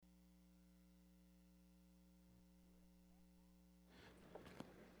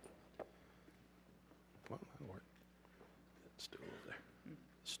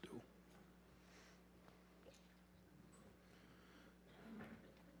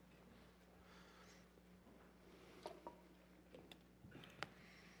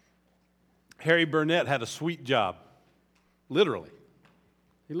Harry Burnett had a sweet job, literally.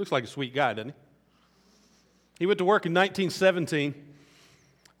 He looks like a sweet guy, doesn't he? He went to work in 1917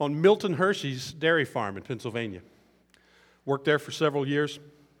 on Milton Hershey's dairy farm in Pennsylvania. Worked there for several years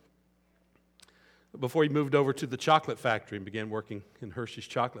before he moved over to the chocolate factory and began working in Hershey's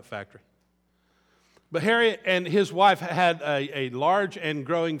chocolate factory. But Harry and his wife had a large and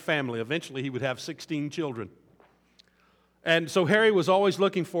growing family. Eventually, he would have 16 children. And so Harry was always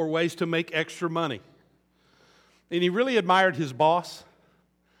looking for ways to make extra money. And he really admired his boss.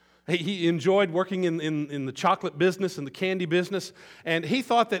 He enjoyed working in the chocolate business and the candy business. And he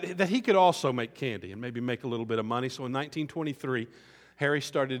thought that he could also make candy and maybe make a little bit of money. So in 1923, Harry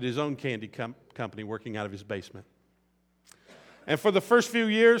started his own candy company working out of his basement. And for the first few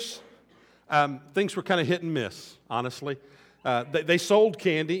years, things were kind of hit and miss, honestly. They sold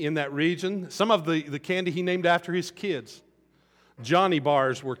candy in that region. Some of the candy he named after his kids. Johnny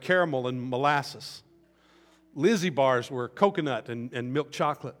bars were caramel and molasses. Lizzie bars were coconut and milk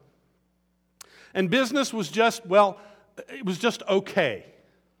chocolate. And business was just, it was just okay.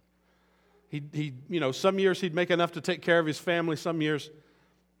 He some years he'd make enough to take care of his family. Some years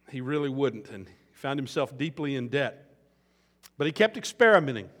he really wouldn't. And he found himself deeply in debt. But he kept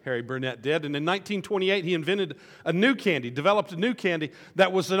experimenting, Harry Burnett did. And in 1928, he invented developed a new candy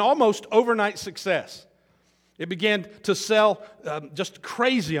that was an almost overnight success. It began to sell just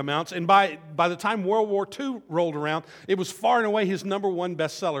crazy amounts. And by the time World War II rolled around, it was far and away his number one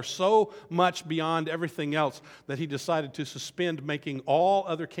bestseller, so much beyond everything else that he decided to suspend making all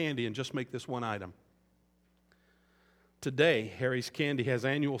other candy and just make this one item. Today, Harry's Candy has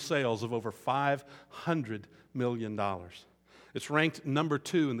annual sales of over $500 million. It's ranked number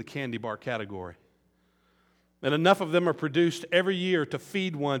 2 in the candy bar category. And enough of them are produced every year to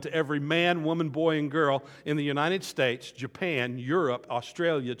feed one to every man, woman, boy, and girl in the United States, Japan, Europe,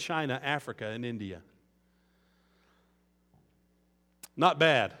 Australia, China, Africa, and India. Not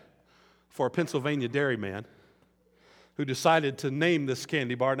bad for a Pennsylvania dairyman who decided to name this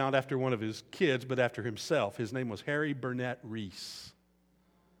candy bar not after one of his kids, but after himself. His name was Harry Burnett Reese.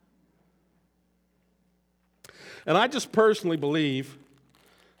 And I just personally believe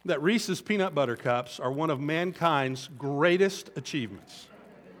that Reese's Peanut Butter Cups are one of mankind's greatest achievements.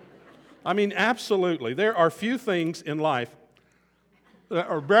 I mean, absolutely. There are few things in life that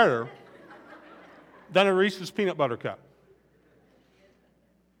are better than a Reese's Peanut Butter Cup.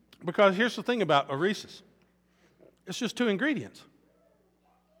 Because here's the thing about a Reese's. It's just 2 ingredients,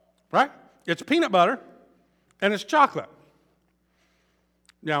 right? It's peanut butter and it's chocolate.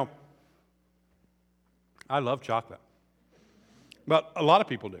 Now, I love chocolate. But a lot of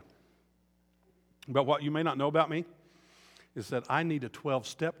people do. But what you may not know about me is that I need a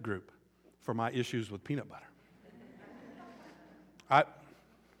 12-step group for my issues with peanut butter.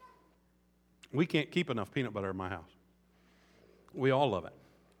 We can't keep enough peanut butter in my house. We all love it.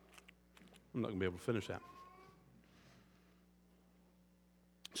 I'm not going to be able to finish that.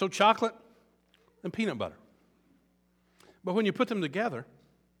 So chocolate and peanut butter. But when you put them together,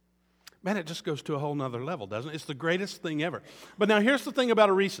 man, it just goes to a whole nother level, doesn't it? It's the greatest thing ever. But now here's the thing about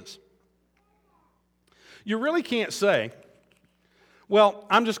a Reese's. You really can't say, well,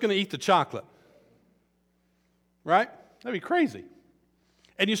 I'm just going to eat the chocolate. Right? That'd be crazy.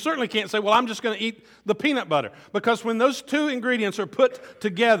 And you certainly can't say, well, I'm just going to eat the peanut butter. Because when those 2 ingredients are put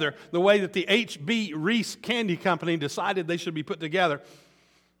together the way that the H.B. Reese Candy Company decided they should be put together,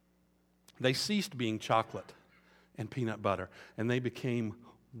 they ceased being chocolate and peanut butter, and they became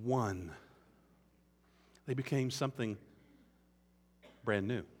one. They became something brand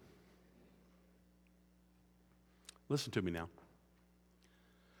new. Listen to me now.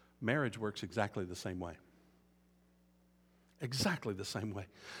 Marriage works exactly the same way. Exactly the same way.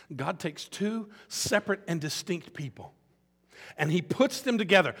 God takes 2 separate and distinct people, and He puts them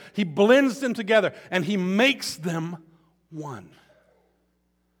together. He blends them together, and He makes them one.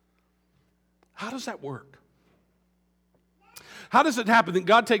 How does that work? How does it happen that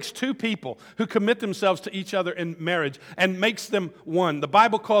God takes 2 people who commit themselves to each other in marriage and makes them one? The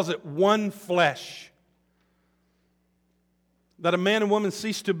Bible calls it one flesh. That a man and woman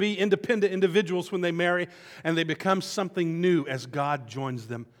cease to be independent individuals when they marry, and they become something new as God joins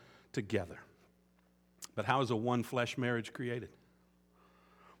them together. But how is a one flesh marriage created?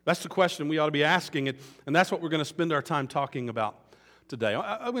 That's the question we ought to be asking, and that's what we're going to spend our time talking about today.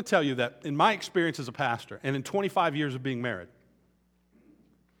 I'm going to tell you that in my experience as a pastor, and in 25 years of being married,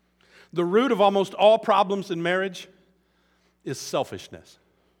 the root of almost all problems in marriage is selfishness.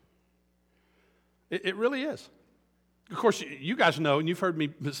 It really is. Of course, you guys know, and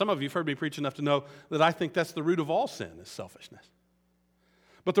some of you have heard me preach enough to know that I think that's the root of all sin, is selfishness.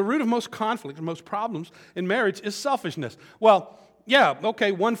 But the root of most conflict and most problems in marriage is selfishness. Well, yeah,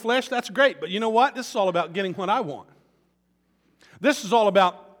 okay, one flesh, that's great. But you know what? This is all about getting what I want. This is all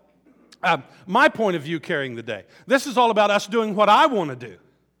about my point of view carrying the day. This is all about us doing what I want to do.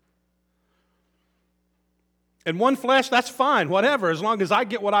 And one flesh, that's fine, whatever, as long as I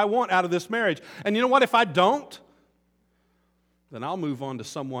get what I want out of this marriage. And you know what? If I don't, then I'll move on to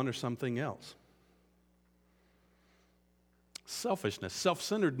someone or something else. Selfishness,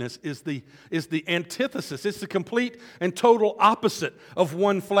 self-centeredness is the antithesis. It's the complete and total opposite of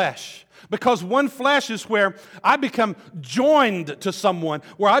one flesh. Because one flesh is where I become joined to someone,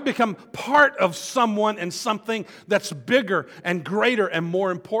 where I become part of someone and something that's bigger and greater and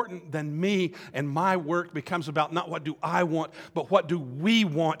more important than me. And my work becomes about not what do I want, but what do we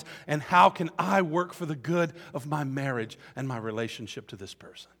want, and how can I work for the good of my marriage and my relationship to this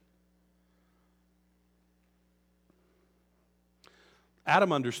person.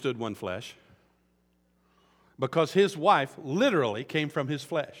 Adam understood one flesh because his wife literally came from his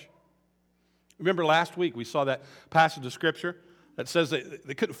flesh. Remember last week we saw that passage of Scripture that says that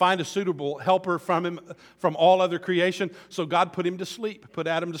they couldn't find a suitable helper from him, from all other creation, so God put him to sleep, put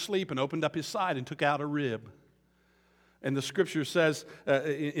Adam to sleep, and opened up his side and took out a rib. And the Scripture says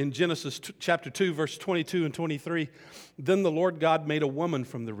in Genesis chapter 2, verse 22 and 23, "Then the Lord God made a woman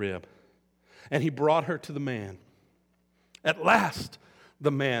from the rib, and he brought her to the man. At last, the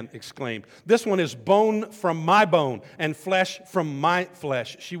man exclaimed, 'This one is bone from my bone and flesh from my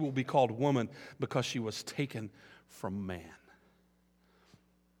flesh. She will be called woman because she was taken from man.'"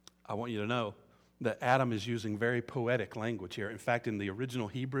 I want you to know that Adam is using very poetic language here. In fact, in the original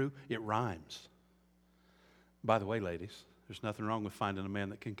Hebrew, it rhymes. By the way, ladies, there's nothing wrong with finding a man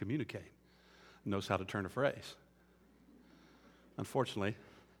that can communicate, knows how to turn a phrase. Unfortunately,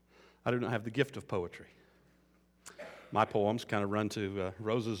 I do not have the gift of poetry. My poems kind of run to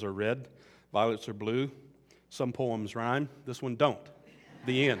roses are red, violets are blue. Some poems rhyme. This one don't.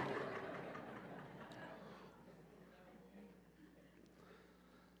 The end.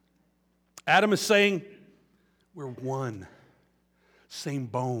 Adam is saying, we're one. Same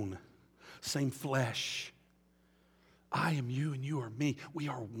bone, same flesh. I am you and you are me. We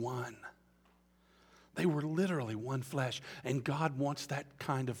are one. They were literally one flesh, and God wants that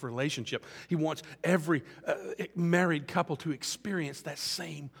kind of relationship. He wants every married couple to experience that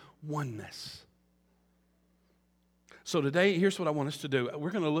same oneness. So today, here's what I want us to do.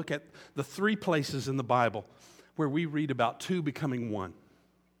 We're going to look at the 3 places in the Bible where we read about 2 becoming one.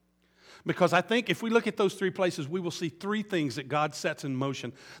 Because I think if we look at those 3 places, we will see 3 things that God sets in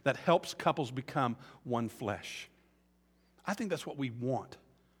motion that helps couples become one flesh. I think that's what we want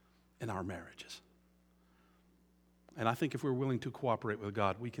in our marriages. And I think if we're willing to cooperate with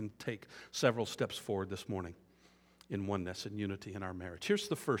God, we can take several steps forward this morning in oneness and unity in our marriage. Here's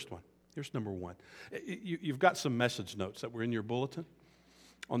the first one. Here's number 1. You've got some message notes that were in your bulletin.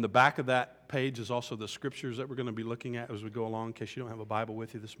 On the back of that page is also the scriptures that we're going to be looking at as we go along, in case you don't have a Bible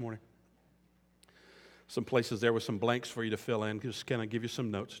with you this morning. Some places there with some blanks for you to fill in, just kind of give you some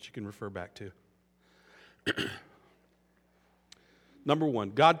notes that you can refer back to. Number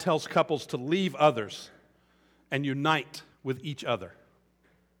 1, God tells couples to leave others and unite with each other.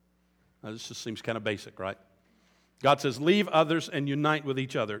 Now, this just seems kind of basic, right? God says, leave others and unite with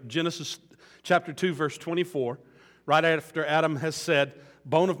each other. Genesis chapter 2, verse 24, right after Adam has said,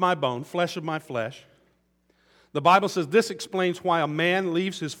 bone of my bone, flesh of my flesh. The Bible says this explains why a man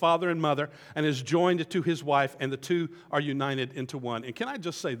leaves his father and mother and is joined to his wife, and the 2 are united into one. And can I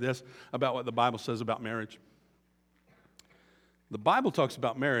just say this about what the Bible says about marriage? The Bible talks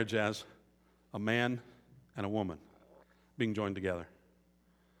about marriage as a man and a woman being joined together.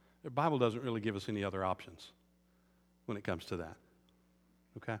 The Bible doesn't really give us any other options when it comes to that.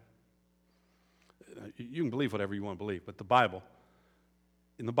 Okay? You can believe whatever you want to believe, but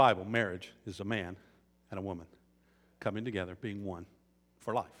in the Bible, marriage is a man and a woman coming together, being one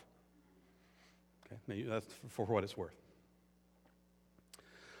for life. Okay? Now, that's for what it's worth.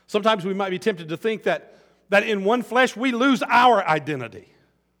 Sometimes we might be tempted to think that in one flesh we lose our identity.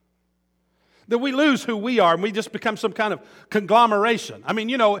 That we lose who we are and we just become some kind of conglomeration. I mean,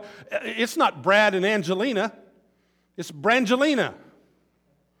 you know, it's not Brad and Angelina, it's Brangelina.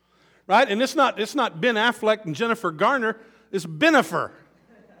 Right? And it's not Ben Affleck and Jennifer Garner, it's Benifer.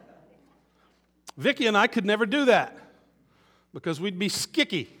 Vicki and I could never do that because we'd be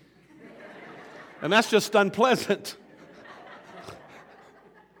skicky. And that's just unpleasant.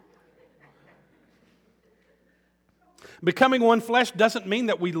 Becoming one flesh doesn't mean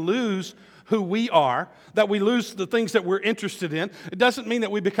that we lose who we are, that we lose the things that we're interested in. It doesn't mean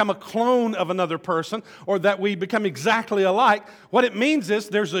that we become a clone of another person or that we become exactly alike. What it means is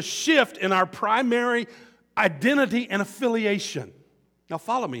there's a shift in our primary identity and affiliation. Now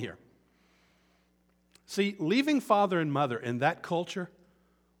follow me here. See, leaving father and mother in that culture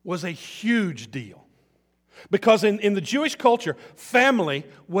was a huge deal. Because in the Jewish culture, family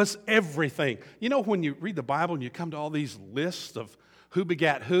was everything. You know, when you read the Bible and you come to all these lists of who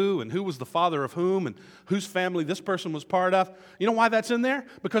begat who and who was the father of whom and whose family this person was part of, you know why that's in there?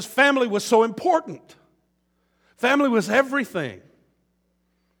 Because family was so important. Family was everything.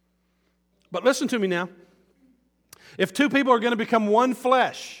 But listen to me now. If two people are going to become one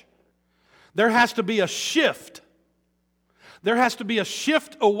flesh, there has to be a shift. There has to be a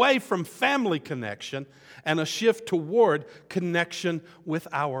shift away from family connection and a shift toward connection with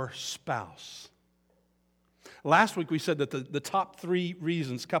our spouse. Last week we said that the top 3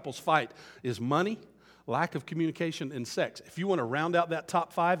 reasons couples fight is money, lack of communication, and sex. If you want to round out that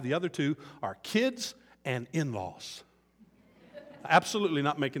top 5, the other 2 are kids and in-laws. Absolutely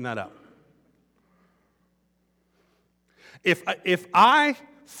not making that up. If I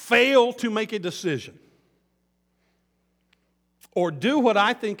fail to make a decision or do what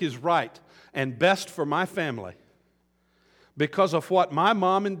I think is right and best for my family because of what my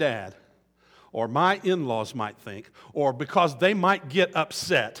mom and dad or my in-laws might think, or because they might get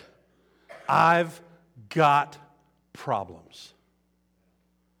upset, I've got problems.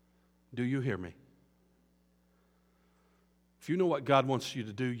 Do you hear me? If you know what God wants you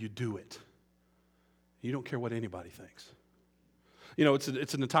to do, you do it. You don't care what anybody thinks. You know, it's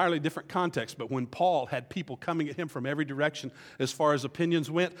an entirely different context, but when Paul had people coming at him from every direction as far as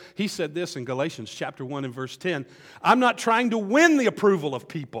opinions went, he said this in Galatians chapter 1 and verse 10, I'm not trying to win the approval of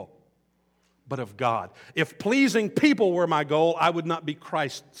people, but of God. If pleasing people were my goal, I would not be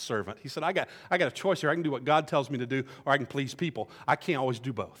Christ's servant. He said, I got a choice here. I can do what God tells me to do, or I can please people. I can't always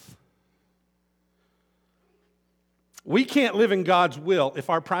do both. We can't live in God's will if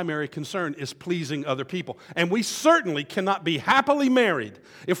our primary concern is pleasing other people. And we certainly cannot be happily married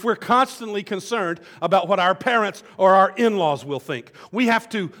if we're constantly concerned about what our parents or our in-laws will think. We have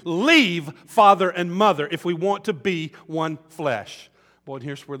to leave father and mother if we want to be one flesh. Boy, and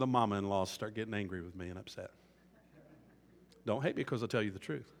here's where the mama-in-laws start getting angry with me and upset. Don't hate me because I'll tell you the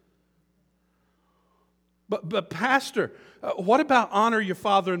truth. But Pastor, what about honor your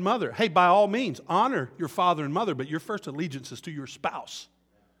father and mother? Hey, by all means, honor your father and mother, but your first allegiance is to your spouse.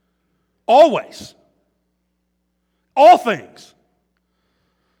 Always. All things.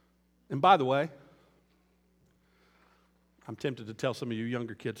 And by the way, I'm tempted to tell some of you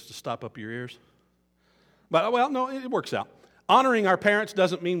younger kids to stop up your ears. But, well, no, it works out. Honoring our parents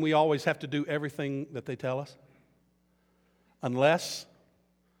doesn't mean we always have to do everything that they tell us. Unless,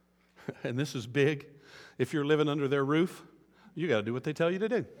 and this is big, if you're living under their roof, you got to do what they tell you to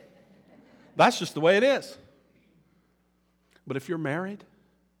do. That's just the way it is. But if you're married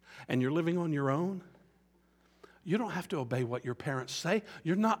and you're living on your own, you don't have to obey what your parents say.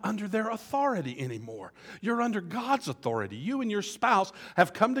 You're not under their authority anymore. You're under God's authority. You and your spouse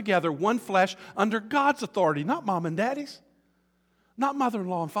have come together, one flesh, under God's authority, not mom and daddy's, not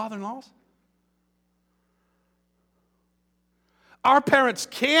mother-in-law and father-in-laws. Our parents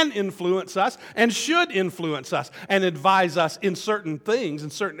can influence us and should influence us and advise us in certain things, in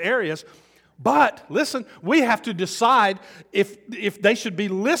certain areas. But, listen, we have to decide if they should be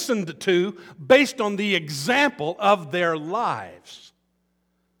listened to based on the example of their lives.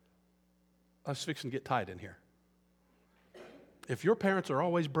 I was fixing to get tight in here. If your parents are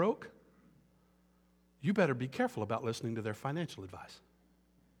always broke, you better be careful about listening to their financial advice.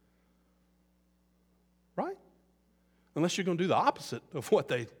 Right? Unless you're going to do the opposite of what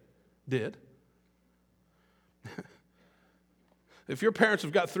they did. If your parents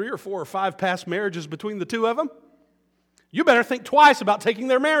have got 3 or 4 or 5 past marriages between the two of them, you better think twice about taking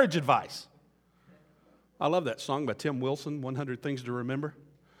their marriage advice. I love that song by Tim Wilson, 100 Things to Remember.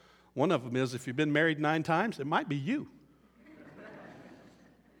 One of them is, if you've been married 9 times, it might be you.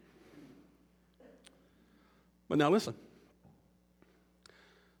 But now listen.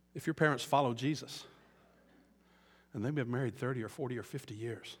 If your parents follow Jesus, and they've been married 30 or 40 or 50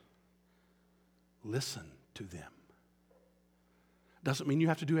 years, listen to them. Doesn't mean you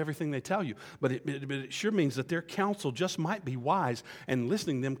have to do everything they tell you, but it sure means that their counsel just might be wise, and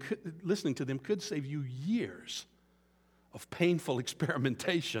listening to them could save you years of painful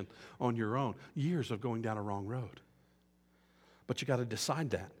experimentation on your own, years of going down a wrong road. But you got to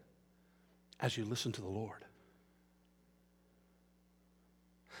decide that as you listen to the Lord.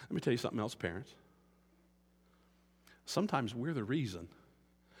 Let me tell you something else, parents. Sometimes we're the reason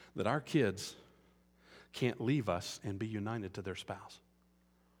that our kids can't leave us and be united to their spouse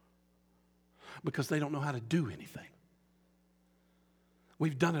because they don't know how to do anything.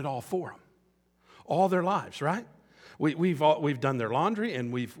 We've done it all for them, all their lives, right? We've done their laundry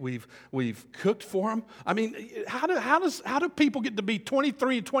and we've cooked for them. I mean, how do people get to be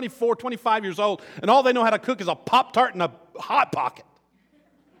 23, 24, 25 years old and all they know how to cook is a Pop-Tart and a Hot Pocket?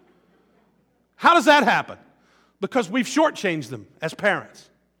 How does that happen? Because we've shortchanged them as parents.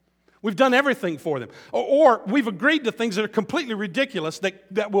 We've done everything for them. Or we've agreed to things that are completely ridiculous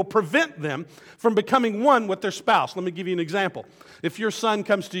that will prevent them from becoming one with their spouse. Let me give you an example. If your son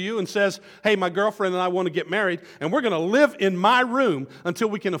comes to you and says, hey, my girlfriend and I want to get married, and we're going to live in my room until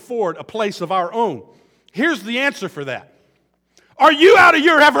we can afford a place of our own. Here's the answer for that. Are you out of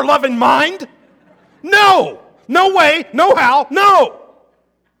your ever-loving mind? No. No way. No how. No.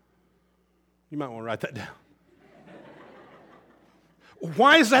 You might want to write that down.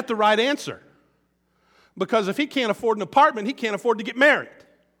 Why is that the right answer? Because if he can't afford an apartment, he can't afford to get married.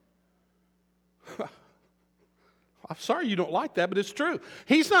 I'm sorry you don't like that, but it's true.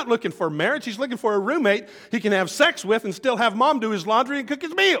 He's not looking for marriage. He's looking for a roommate he can have sex with and still have mom do his laundry and cook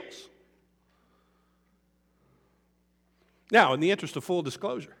his meals. Now, in the interest of full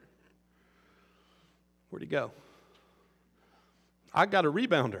disclosure, where'd he go? I got a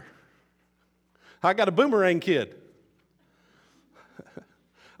rebounder. I got a boomerang kid.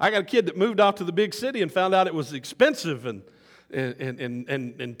 I got a kid that moved off to the big city and found out it was expensive and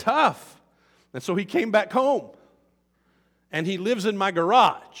tough. And so he came back home. And he lives in my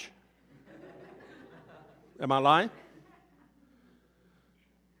garage. Am I lying?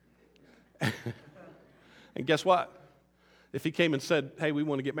 And guess what? If he came and said, hey, we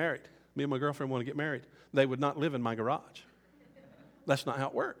want to get married, me and my girlfriend want to get married, they would not live in my garage. That's not how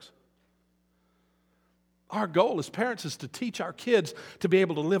it works. Our goal as parents is to teach our kids to be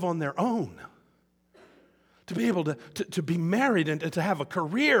able to live on their own, to be able to be married and to have a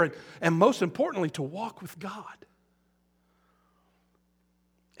career, and most importantly, to walk with God.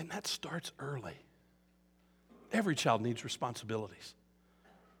 And that starts early. Every child needs responsibilities.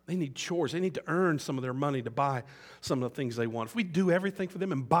 They need chores. They need to earn some of their money to buy some of the things they want. If we do everything for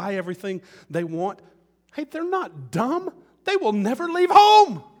them and buy everything they want, hey, they're not dumb. They will never leave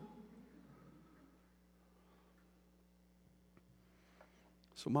home.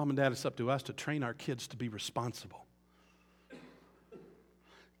 So mom and dad, it's up to us to train our kids to be responsible.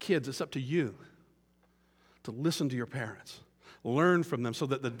 Kids, it's up to you to listen to your parents. Learn from them so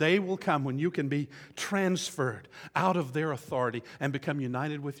that the day will come when you can be transferred out of their authority and become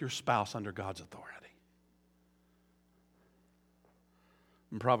united with your spouse under God's authority.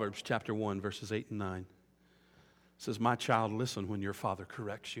 In Proverbs chapter 1, verses 8 and 9, it says, my child, listen when your father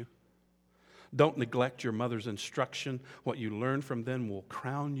corrects you. Don't neglect your mother's instruction. What you learn from them will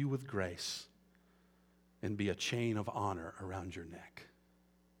crown you with grace and be a chain of honor around your neck.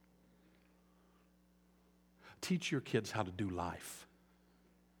 Teach your kids how to do life.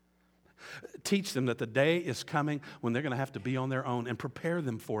 Teach them that the day is coming when they're going to have to be on their own, and prepare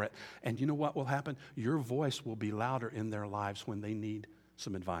them for it. And you know what will happen? Your voice will be louder in their lives when they need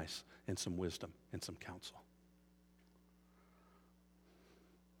some advice and some wisdom and some counsel.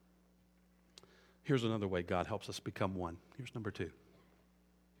 Here's another way God helps us become one. Here's number 2.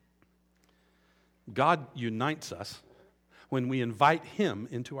 God unites us when we invite Him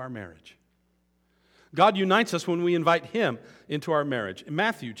into our marriage. God unites us when we invite Him into our marriage. In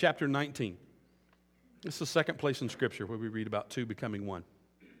Matthew chapter 19, this is the second place in Scripture where we read about two becoming one.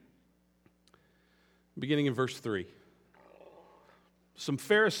 Beginning in verse 3. Some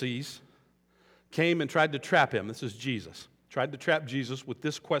Pharisees came and tried to trap Him. This is Jesus. Tried to trap Jesus with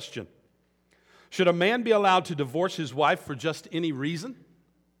this question. Should a man be allowed to divorce his wife for just any reason?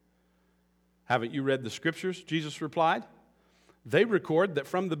 Haven't you read the Scriptures? Jesus replied. They record that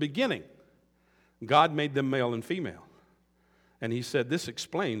from the beginning, God made them male and female. And He said, this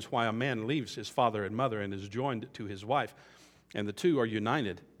explains why a man leaves his father and mother and is joined to his wife, and the two are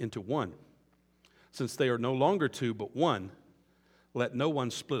united into one. Since they are no longer two but one, let no one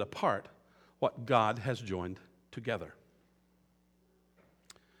split apart what God has joined together.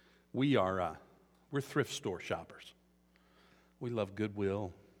 We're thrift store shoppers. We love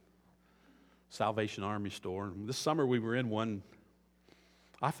Goodwill, Salvation Army store. And this summer we were in one.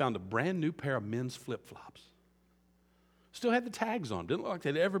 I found a brand new pair of men's flip-flops. Still had the tags on. Didn't look like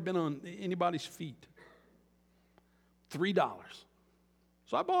they'd ever been on anybody's feet. $3.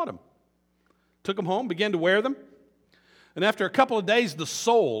 So I bought them. Took them home, began to wear them. And after a couple of days, the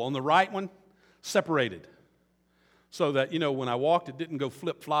sole on the right one separated. So that, when I walked, it didn't go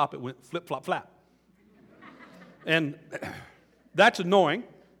flip-flop, it went flip-flop-flap. And that's annoying.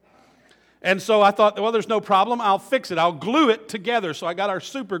 And so I thought, well, there's no problem. I'll fix it. I'll glue it together. So I got our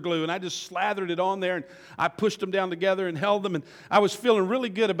super glue, and I just slathered it on there, and I pushed them down together and held them. And I was feeling really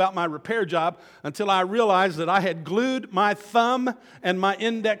good about my repair job until I realized that I had glued my thumb and my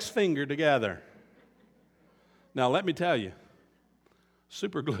index finger together. Now, let me tell you,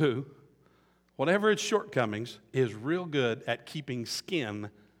 super glue, whatever its shortcomings, is real good at keeping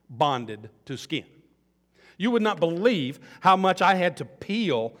skin bonded to skin. You would not believe how much I had to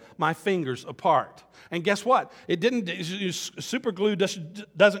peel my fingers apart. And guess what? Super glue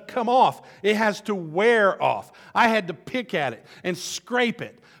doesn't come off. It has to wear off. I had to pick at it and scrape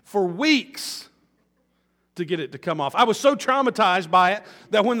it for weeks to get it to come off. I was so traumatized by it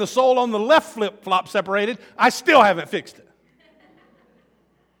that when the sole on the left flip-flop separated, I still haven't fixed it.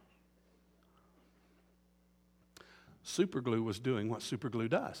 Super glue was doing what super glue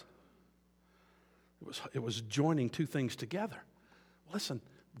does. It was joining two things together. Listen,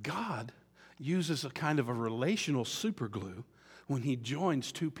 God uses a kind of a relational super glue when He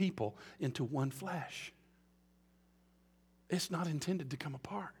joins two people into one flesh. It's not intended to come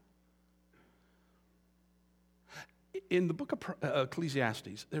apart. In the book of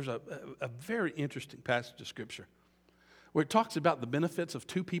Ecclesiastes, there's a very interesting passage of Scripture where it talks about the benefits of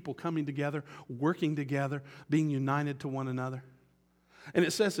two people coming together, working together, being united to one another. And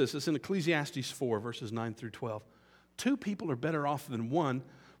it says this, it's in Ecclesiastes 4, verses 9 through 12. Two people are better off than one,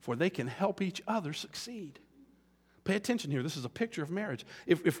 for they can help each other succeed. Pay attention here. This is a picture of marriage.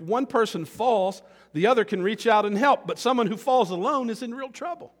 If one person falls, the other can reach out and help, but someone who falls alone is in real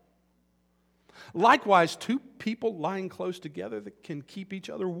trouble. Likewise, two people lying close together that can keep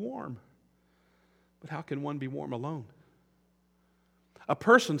each other warm. But how can one be warm alone? A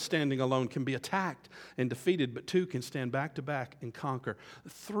person standing alone can be attacked and defeated, but two can stand back to back and conquer.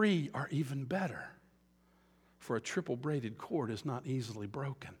 Three are even better, for a triple braided cord is not easily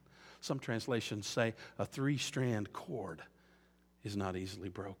broken. Some translations say a three-strand cord is not easily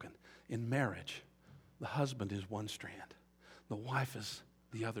broken. In marriage, the husband is one strand, the wife is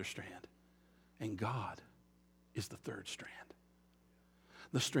the other strand, and God is the third strand.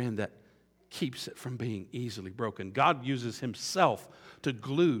 The strand that keeps it from being easily broken. God uses Himself to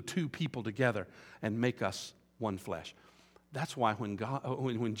glue two people together and make us one flesh. That's why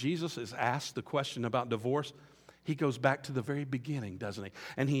when Jesus is asked the question about divorce, He goes back to the very beginning, doesn't He?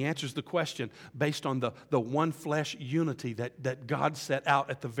 And He answers the question based on the one flesh unity that God set out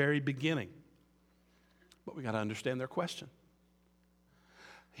at the very beginning. But we got to understand their question.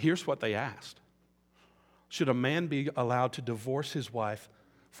 Here's what they asked. Should a man be allowed to divorce his wife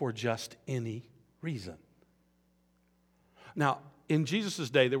for just any reason? Now, in Jesus'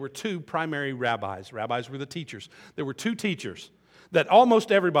 day, there were two primary rabbis. Rabbis were the teachers. There were two teachers that almost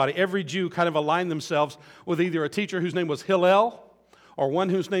everybody, every Jew, kind of aligned themselves with either a teacher whose name was Hillel or one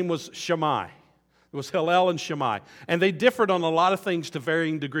whose name was Shammai. It was Hillel and Shammai. And they differed on a lot of things to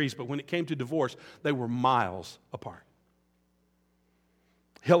varying degrees, but when it came to divorce, they were miles apart.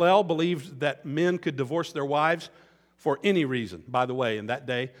 Hillel believed that men could divorce their wives for any reason. By the way, in that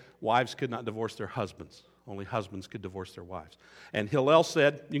day, wives could not divorce their husbands. Only husbands could divorce their wives. And Hillel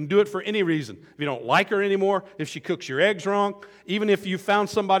said, you can do it for any reason. If you don't like her anymore, if she cooks your eggs wrong, even if you found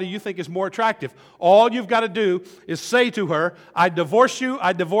somebody you think is more attractive, all you've got to do is say to her, I divorce you,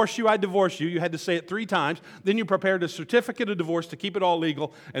 I divorce you, I divorce you. You had to say it 3 times. Then you prepared a certificate of divorce to keep it all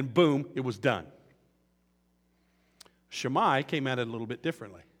legal, and boom, it was done. Shammai came at it a little bit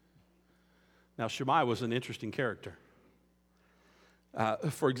differently. Now, Shammai was an interesting character.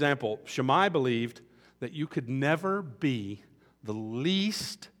 For example, Shammai believed that you could never be the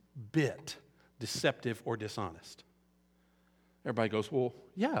least bit deceptive or dishonest. Everybody goes, well,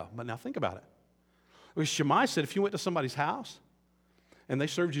 yeah, but now think about it. Well, Shammai said if you went to somebody's house and they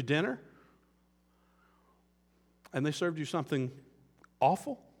served you dinner and they served you something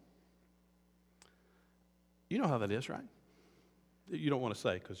awful, you know how that is, right? You don't want to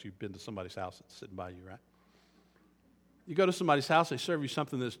say because you've been to somebody's house that's sitting by you, right? You go to somebody's house, they serve you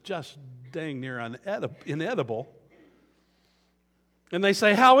something that's just dang near inedible, and they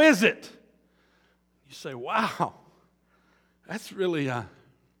say, how is it? You say, wow, that's really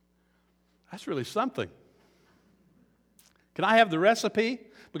something. Can I have the recipe?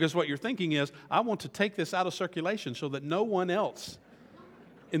 Because what you're thinking is, I want to take this out of circulation so that no one else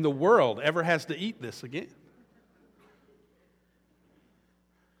in the world ever has to eat this again.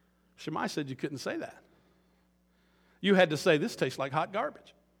 Shammai said you couldn't say that. You had to say, this tastes like hot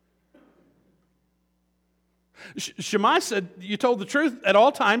garbage. Shammai said, you told the truth at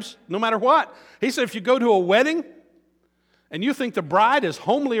all times, no matter what. He said, if you go to a wedding and you think the bride is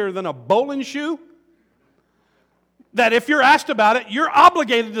homelier than a bowling shoe, that if you're asked about it, you're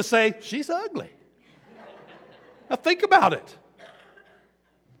obligated to say, she's ugly. Now think about it.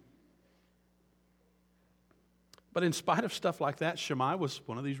 But in spite of stuff like that, Shammai was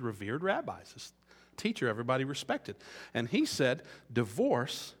one of these revered rabbis, this teacher everybody respected. And he said,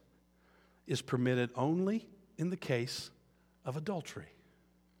 divorce is permitted only in the case of adultery.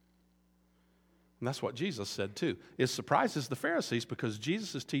 And that's what Jesus said too. It surprises the Pharisees because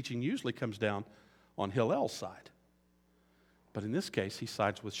Jesus' teaching usually comes down on Hillel's side. But in this case, he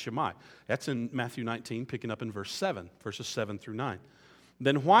sides with Shammai. That's in Matthew 19, picking up in verses 7 through 9.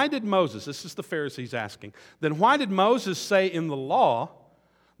 Then why did Moses, this is the Pharisees asking, then why did Moses say in the law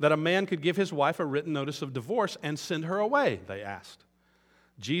that a man could give his wife a written notice of divorce and send her away, they asked.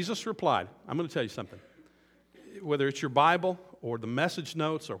 Jesus replied, I'm going to tell you something. Whether it's your Bible or the message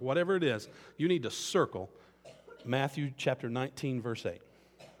notes or whatever it is, you need to circle Matthew chapter 19, verse 8,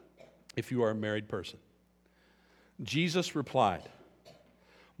 if you are a married person. Jesus replied,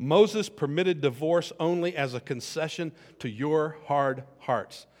 Moses permitted divorce only as a concession to your hard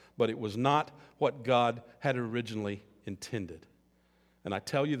hearts, but it was not what God had originally intended. And I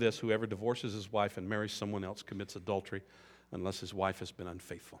tell you this, whoever divorces his wife and marries someone else commits adultery unless his wife has been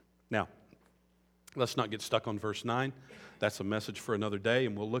unfaithful. Now, let's not get stuck on verse 9. That's a message for another day,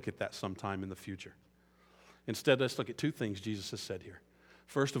 and we'll look at that sometime in the future. Instead, let's look at two things Jesus has said here.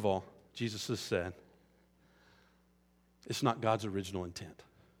 First of all, Jesus has said, it's not God's original intent.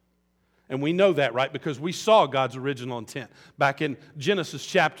 And we know that, right? Because we saw God's original intent back in Genesis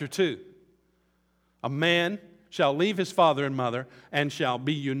chapter 2. A man shall leave his father and mother and shall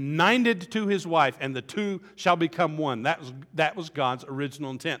be united to his wife, and the two shall become one. That was God's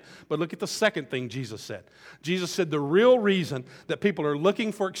original intent. But look at the second thing Jesus said. Jesus said the real reason that people are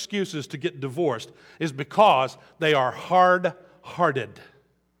looking for excuses to get divorced is because they are hard-hearted.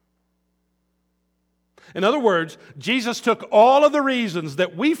 In other words, Jesus took all of the reasons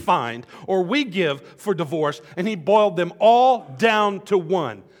that we find or we give for divorce, and he boiled them all down to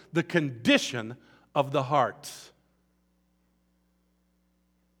one: the condition of the heart.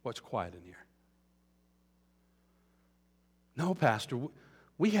 What's quiet in here? No, Pastor,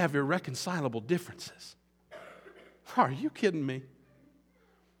 we have irreconcilable differences. Are you kidding me?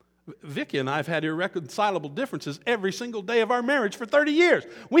 Vicki and I have had irreconcilable differences every single day of our marriage for 30 years.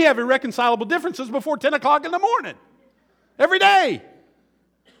 We have irreconcilable differences before 10 o'clock in the morning. Every day.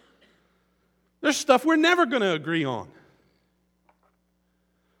 There's stuff we're never going to agree on.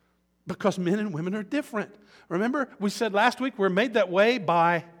 Because men and women are different. Remember, we said last week we're made that way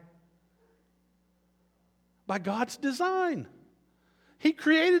by God's design. He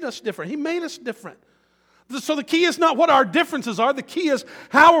created us different. He made us different. So the key is not what our differences are. The key is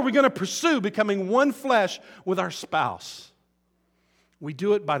how are we going to pursue becoming one flesh with our spouse. We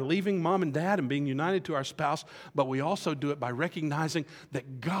do it by leaving mom and dad and being united to our spouse, but we also do it by recognizing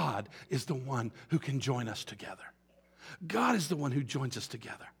that God is the one who can join us together. God is the one who joins us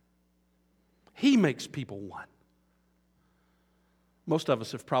together. He makes people one. Most of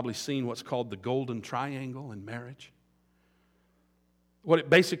us have probably seen what's called the golden triangle in marriage. What it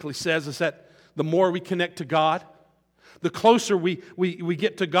basically says is that the more we connect to God, the closer we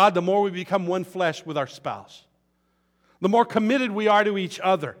get to God, the more we become one flesh with our spouse. The more committed we are to each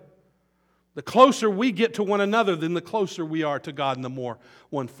other. The closer we get to one another, then the closer we are to God and the more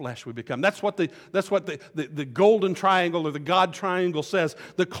one flesh we become. That's what the golden triangle or the God triangle says.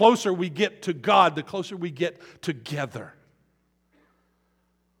 The closer we get to God, the closer we get together.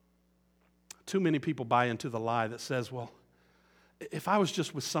 Too many people buy into the lie that says, well, if I was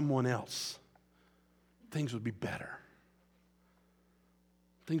just with someone else, things would be better.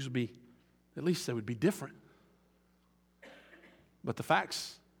 Things would be, at least they would be different. But the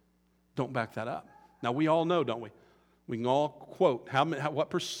facts don't back that up. Now, we all know, don't we? We can all quote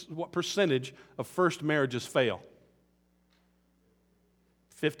what percentage of first marriages fail.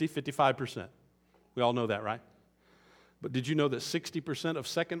 55%. We all know that, right? But did you know that 60% of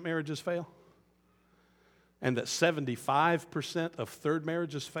second marriages fail? And that 75% of third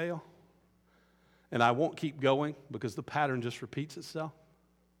marriages fail? And I won't keep going because the pattern just repeats itself.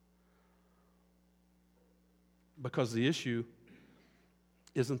 Because the issue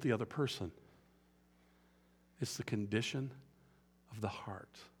isn't the other person. It's the condition of the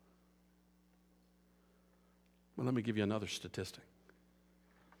heart. Well, let me give you another statistic.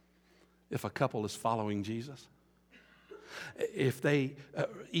 If a couple is following Jesus, if they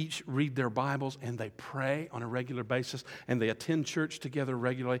each read their Bibles and they pray on a regular basis and they attend church together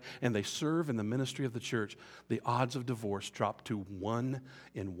regularly and they serve in the ministry of the church, the odds of divorce drop to 1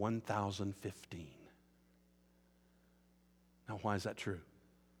 in 1,015. Now, why is that true?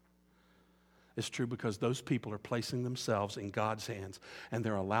 It's true because those people are placing themselves in God's hands and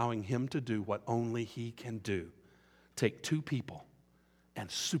they're allowing Him to do what only He can do. Take two people and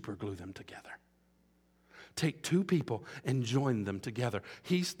superglue them together. Take two people and join them together.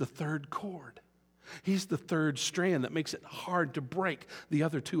 He's the third cord. He's the third strand that makes it hard to break the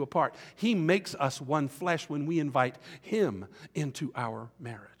other two apart. He makes us one flesh when we invite Him into our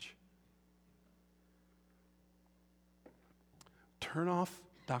marriage. Turn off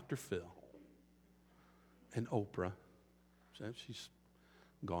Dr. Phil and Oprah. She's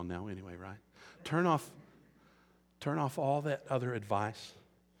gone now anyway, right? Turn off all that other advice.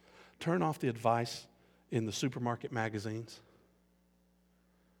 Turn off the advice in the supermarket magazines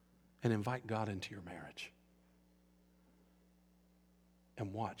and invite God into your marriage.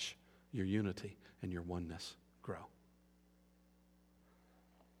 And watch your unity and your oneness grow.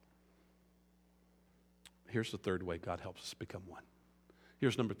 Here's the third way God helps us become one.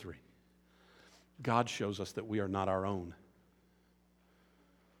 Here's number 3. God shows us that we are not our own.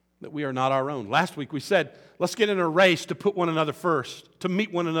 That we are not our own. Last week we said, let's get in a race to put one another first, to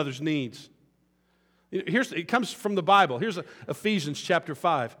meet one another's needs. It comes from the Bible. Here's Ephesians chapter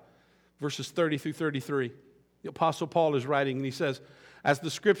 5, verses 30 through 33. The Apostle Paul is writing and he says, as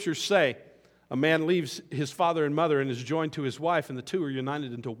the Scriptures say, a man leaves his father and mother and is joined to his wife, and the two are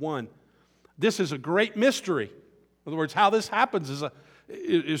united into one. This is a great mystery. In other words, how this happens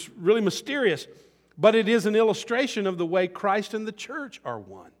is really mysterious, but it is an illustration of the way Christ and the church are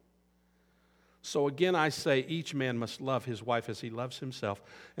one. So again, I say each man must love his wife as he loves himself,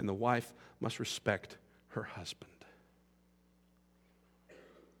 and the wife must respect her husband.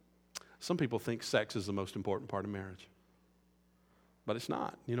 Some people think sex is the most important part of marriage, but it's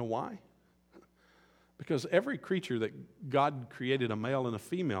not. You know why? Because every creature that God created a male and a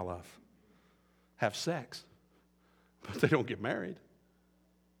female of have sex, but they don't get married.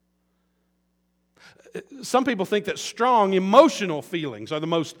 Some people think that strong emotional feelings are the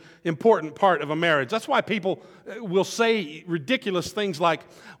most important part of a marriage. That's why people will say ridiculous things like,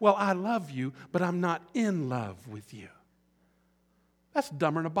 well, I love you, but I'm not in love with you. That's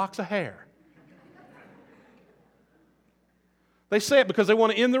dumber than a box of hair. They say it because they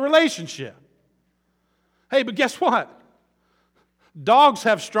want to end the relationship. Hey, but guess what? Dogs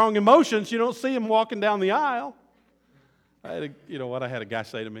have strong emotions. You don't see them walking down the aisle. I had a guy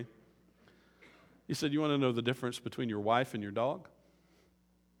say to me, he said, you want to know the difference between your wife and your dog?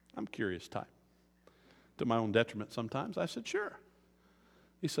 I'm curious type. To my own detriment sometimes. I said, sure.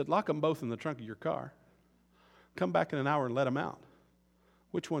 He said, lock them both in the trunk of your car. Come back in an hour and let them out.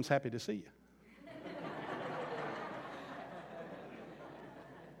 Which one's happy to see you?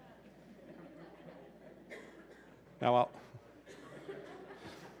 Now,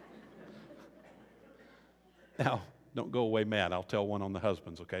 don't go away mad. I'll tell one on the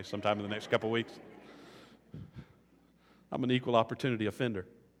husbands, okay, sometime in the next couple of weeks. I'm an equal opportunity offender.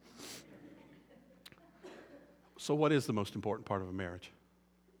 So what is the most important part of a marriage?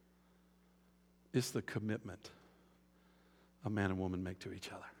 It's the commitment a man and woman make to each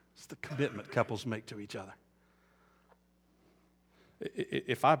other. It's the commitment couples make to each other.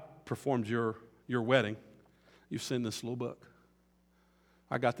 If I performed your wedding, you've seen this little book.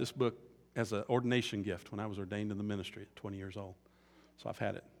 I got this book as an ordination gift when I was ordained in the ministry at 20 years old. So I've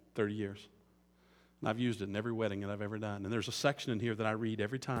had it 30 years. And I've used it in every wedding that I've ever done. And there's a section in here that I read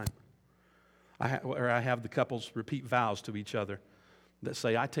every time. Where I have the couples repeat vows to each other that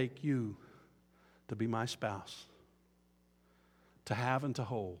say, I take you to be my spouse, to have and to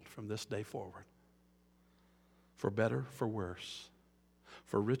hold from this day forward, for better, for worse,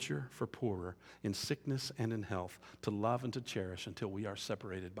 for richer, for poorer, in sickness and in health, to love and to cherish until we are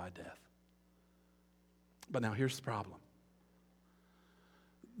separated by death. But now here's the problem.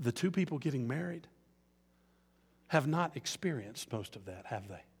 The two people getting married have not experienced most of that, have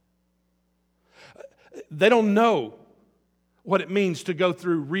they? They don't know what it means to go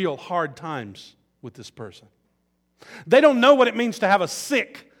through real hard times with this person. They don't know what it means to have a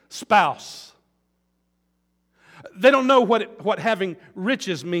sick spouse. They don't know what having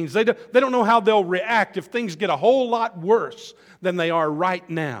riches means. They don't know how they'll react if things get a whole lot worse than they are right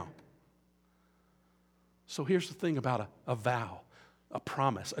now. So here's the thing about a vow, a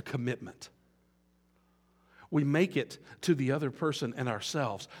promise, a commitment. We make it to the other person and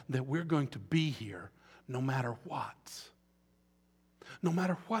ourselves that we're going to be here no matter what. No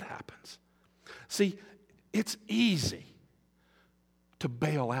matter what happens. See, it's easy to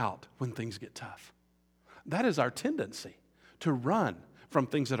bail out when things get tough. That is our tendency, to run from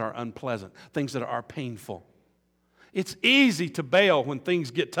things that are unpleasant, things that are painful. It's easy to bail when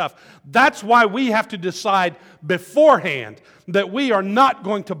things get tough. That's why we have to decide beforehand that we are not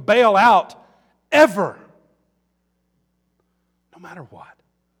going to bail out ever. No matter what.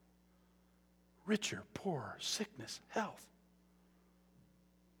 Richer, poorer, sickness, health.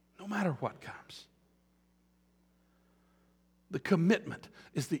 No matter what comes. The commitment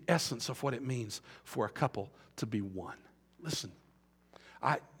is the essence of what it means for a couple to be one. Listen,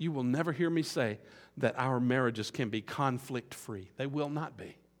 you will never hear me say that our marriages can be conflict-free. They will not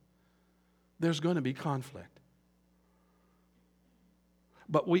be. There's going to be conflict.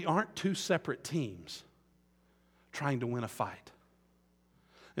 But we aren't two separate teams trying to win a fight.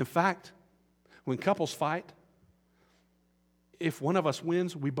 In fact, when couples fight, if one of us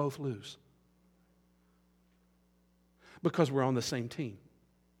wins, we both lose. Because we're on the same team.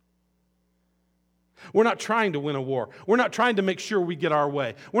 We're not trying to win a war. We're not trying to make sure we get our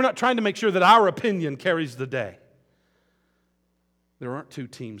way. We're not trying to make sure that our opinion carries the day. There aren't two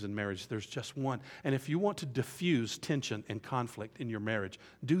teams in marriage. There's just one. And if you want to diffuse tension and conflict in your marriage,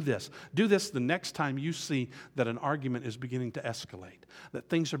 do this. Do this the next time you see that an argument is beginning to escalate, that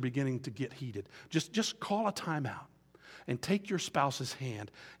things are beginning to get heated. Just call a timeout and take your spouse's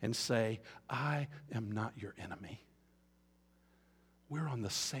hand and say, I am not your enemy. We're on the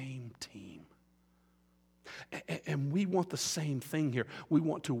same team. And we want the same thing here. We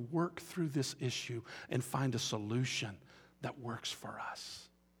want to work through this issue and find a solution that works for us.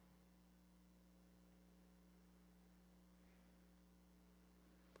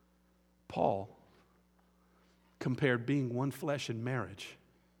 Paul compared being one flesh in marriage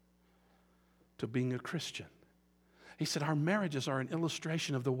to being a Christian. He said our marriages are an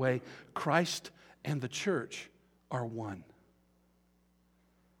illustration of the way Christ and the church are one.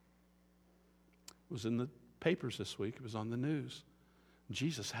 It was in the papers this week. It was on the news.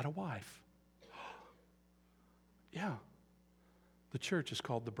 Jesus had a wife. Yeah. The church is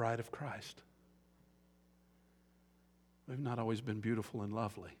called the bride of Christ. We've not always been beautiful and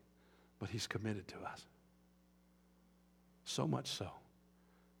lovely, but He's committed to us. So much so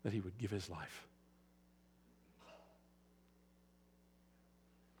that He would give His life.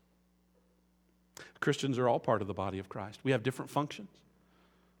 Christians are all part of the body of Christ. We have different functions,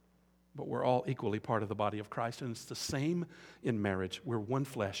 but we're all equally part of the body of Christ. And it's the same in marriage. We're one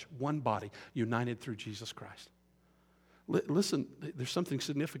flesh, one body, united through Jesus Christ. Listen, there's something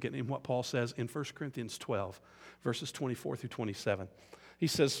significant in what Paul says in 1 Corinthians 12, verses 24 through 27. He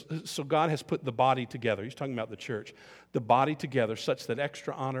says, so God has put the body together. He's talking about the church. The body together such that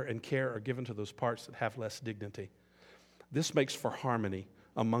extra honor and care are given to those parts that have less dignity. This makes for harmony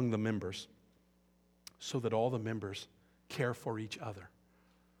among the members so that all the members care for each other.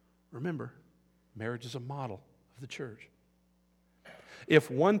 Remember, marriage is a model of the church.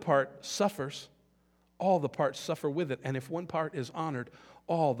 If one part suffers, all the parts suffer with it. And if one part is honored,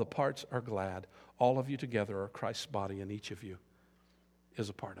 all the parts are glad. All of you together are Christ's body, and each of you is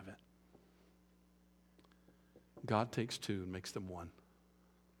a part of it. God takes two and makes them one.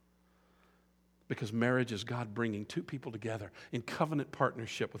 Because marriage is God bringing two people together in covenant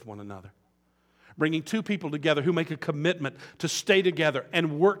partnership with one another. Bringing two people together who make a commitment to stay together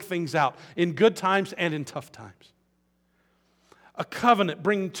and work things out in good times and in tough times. A covenant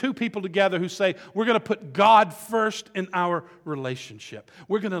bringing two people together who say, we're going to put God first in our relationship.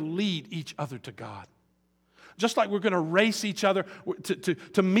 We're going to lead each other to God. Just like we're going to race each other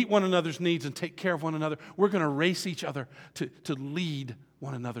to meet one another's needs and take care of one another, we're going to race each other to lead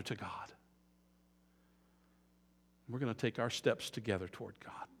one another to God. We're going to take our steps together toward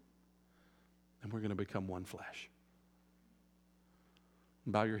God. And we're going to become one flesh.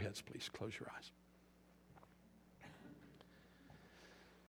 Bow your heads, please. Close your eyes.